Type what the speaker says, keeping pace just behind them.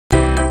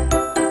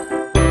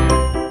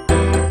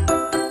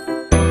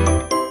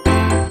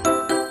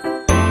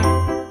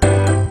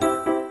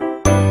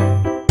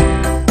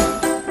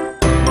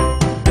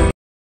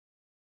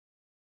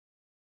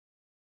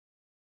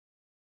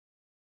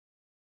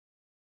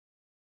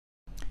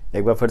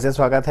एक बार फिर से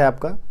स्वागत है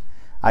आपका।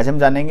 आज हम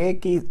जानेंगे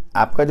कि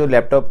आपका जो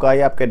लैपटॉप का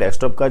या आपके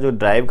डेस्कटॉप का जो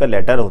ड्राइव का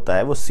लेटर होता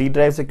है वो सी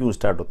ड्राइव से क्यों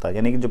स्टार्ट होता है,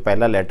 यानी कि जो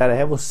पहला लेटर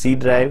है वो सी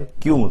ड्राइव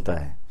क्यों होता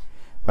है।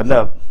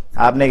 मतलब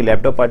आपने एक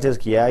लैपटॉप परचेज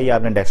किया या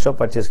आपने डेस्कटॉप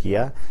परचेज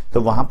किया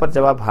तो वहां पर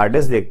जब आप हार्ड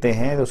डिस्क देखते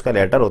हैं तो उसका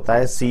लेटर होता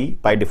है सी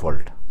बाय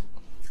डिफॉल्ट।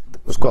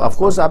 उसको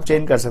ऑफकोर्स आप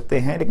चेंज कर सकते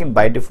हैं, लेकिन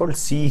बाय डिफॉल्ट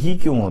सी ही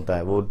क्यों होता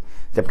है वो,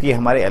 जबकि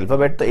हमारे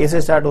अल्फाबेट तो ए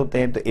से स्टार्ट होते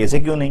हैं, तो ए से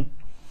क्यों नहीं।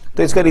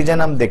 तो इसका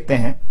रीजन हम देखते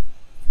हैं।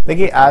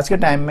 देखिए, आज के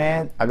टाइम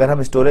में अगर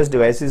हम स्टोरेज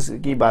डिवाइसेस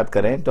की बात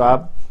करें तो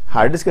आप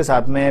हार्ड डिस्क के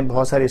साथ में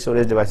बहुत सारी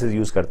स्टोरेज डिवाइसेस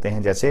यूज करते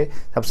हैं। जैसे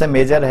सबसे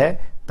मेजर है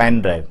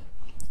पेन ड्राइव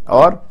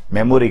और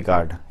मेमोरी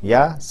कार्ड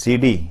या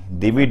सीडी,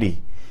 डीवीडी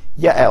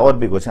या और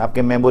भी कुछ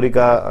आपके मेमोरी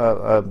का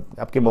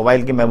आपके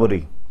मोबाइल की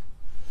मेमोरी।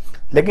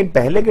 लेकिन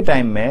पहले के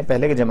टाइम में,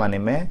 पहले के जमाने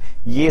में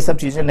ये सब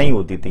चीजें नहीं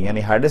होती थी।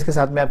 यानी हार्ड डिस्क के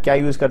साथ में आप क्या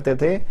यूज करते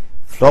थे?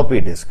 Floppy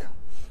disk.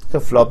 तो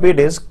फ्लॉपी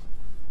डिस्क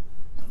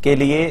के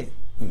लिए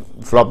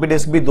फ्लॉपी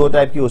डिस्क भी दो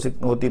टाइप की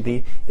होती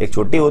थी, एक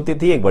छोटी होती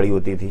थी, एक बड़ी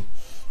होती थी।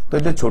 तो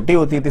जो छोटी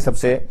होती थी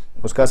सबसे,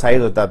 उसका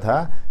साइज होता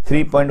था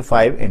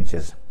 3.5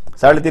 इंचेस,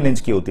 3.5 इंच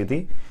की होती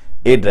थी,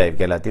 ए ड्राइव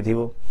कहलाती थी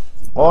वो।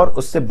 और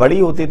उससे बड़ी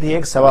होती थी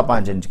एक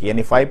 5.25 इंच की,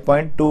 यानी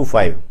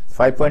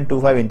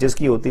 5.25 इंचेस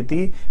की होती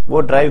थी,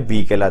 वो ड्राइव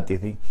बी कहलाती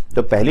थी।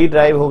 तो पहली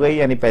ड्राइव हो गई,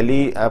 यानी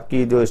पहली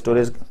आपकी जो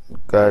स्टोरेज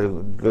का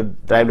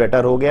ड्राइव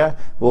लेटर हो गया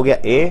वो हो गया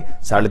ए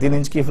 3.5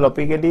 इंच की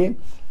फ्लॉपी के लिए,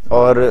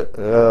 और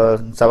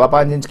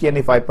 5.25 इंच की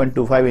यानी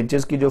 5.25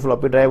 इंचेस की जो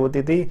फ्लॉपी ड्राइव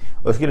होती थी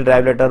उसकी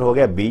ड्राइव लेटर हो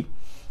गया बी।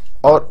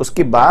 और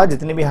उसके बाद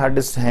जितनी भी हार्ड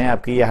डिस्क हैं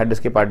आपकी या हार्ड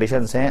डिस्क के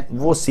पार्टीशंस हैं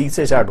वो सी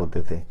से स्टार्ट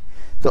होते थे।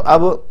 तो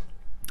अब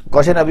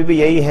क्वेश्चन अभी भी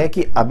यही है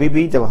कि अभी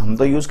भी जब हम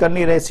तो यूज कर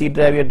नहीं रहे सी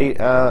ड्राइव या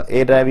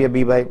ए ड्राइव या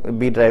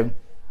बी ड्राइव,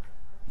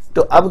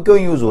 तो अब क्यों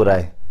यूज हो रहा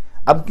है?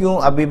 अब क्यों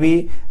अभी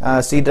भी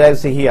सी ड्राइव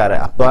से ही आ रहा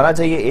है? अब तो आना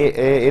चाहिए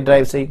ए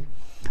ड्राइव से ही।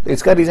 तो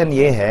इसका रीजन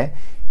ये है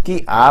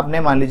कि आपने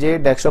मान लीजिए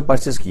डेस्कटॉप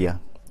परचेस किया,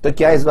 तो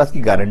क्या इस बात की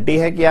गारंटी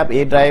है कि आप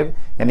ए ड्राइव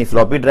यानी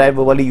फ्लॉपी ड्राइव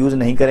वो वाली यूज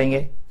नहीं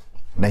करेंगे?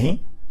 नहीं,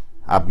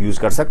 आप यूज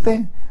कर सकते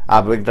हैं।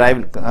 आप एक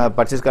ड्राइव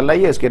परचेज कर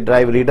लाइए, उसके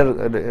ड्राइव रीडर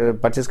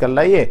परचेज कर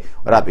लाइए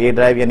और आप ए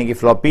ड्राइव यानी कि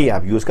फ्लॉपी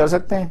आप यूज कर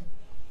सकते हैं।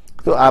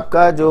 तो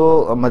आपका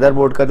जो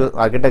मदरबोर्ड का जो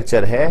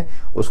आर्किटेक्चर है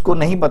उसको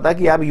नहीं पता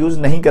कि आप यूज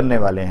नहीं करने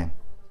वाले हैं।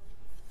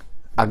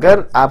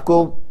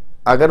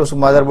 अगर उस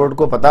मदरबोर्ड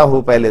को पता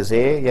हो पहले से,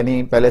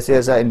 यानी पहले से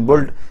ऐसा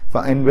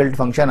इनबिल्ट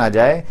फंक्शन आ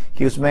जाए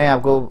कि उसमें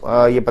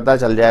आपको ये पता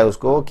चल जाए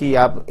उसको कि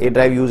आप ए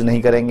ड्राइव यूज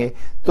नहीं करेंगे,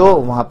 तो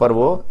वहां पर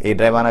वो ए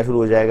ड्राइव आना शुरू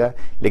हो जाएगा।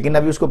 लेकिन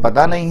अभी उसको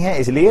पता नहीं है,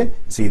 इसलिए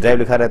सी ड्राइव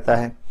लिखा रहता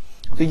है।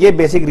 तो ये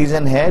बेसिक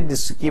रीजन है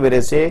जिसकी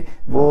वजह से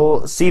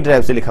वो सी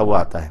ड्राइव से लिखा हुआ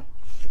आता है।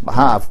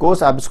 हाँ,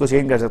 ऑफकोर्स आप इसको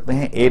चेंज कर सकते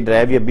हैं ए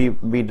ड्राइव या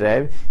बी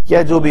ड्राइव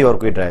या जो भी और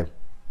कोई ड्राइव।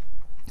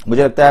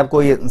 मुझे लगता है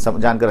आपको ये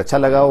जानकर अच्छा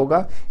लगा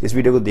होगा। इस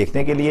वीडियो को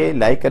देखने के लिए,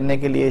 लाइक करने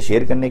के लिए,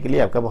 शेयर करने के लिए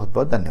आपका बहुत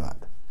बहुत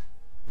धन्यवाद।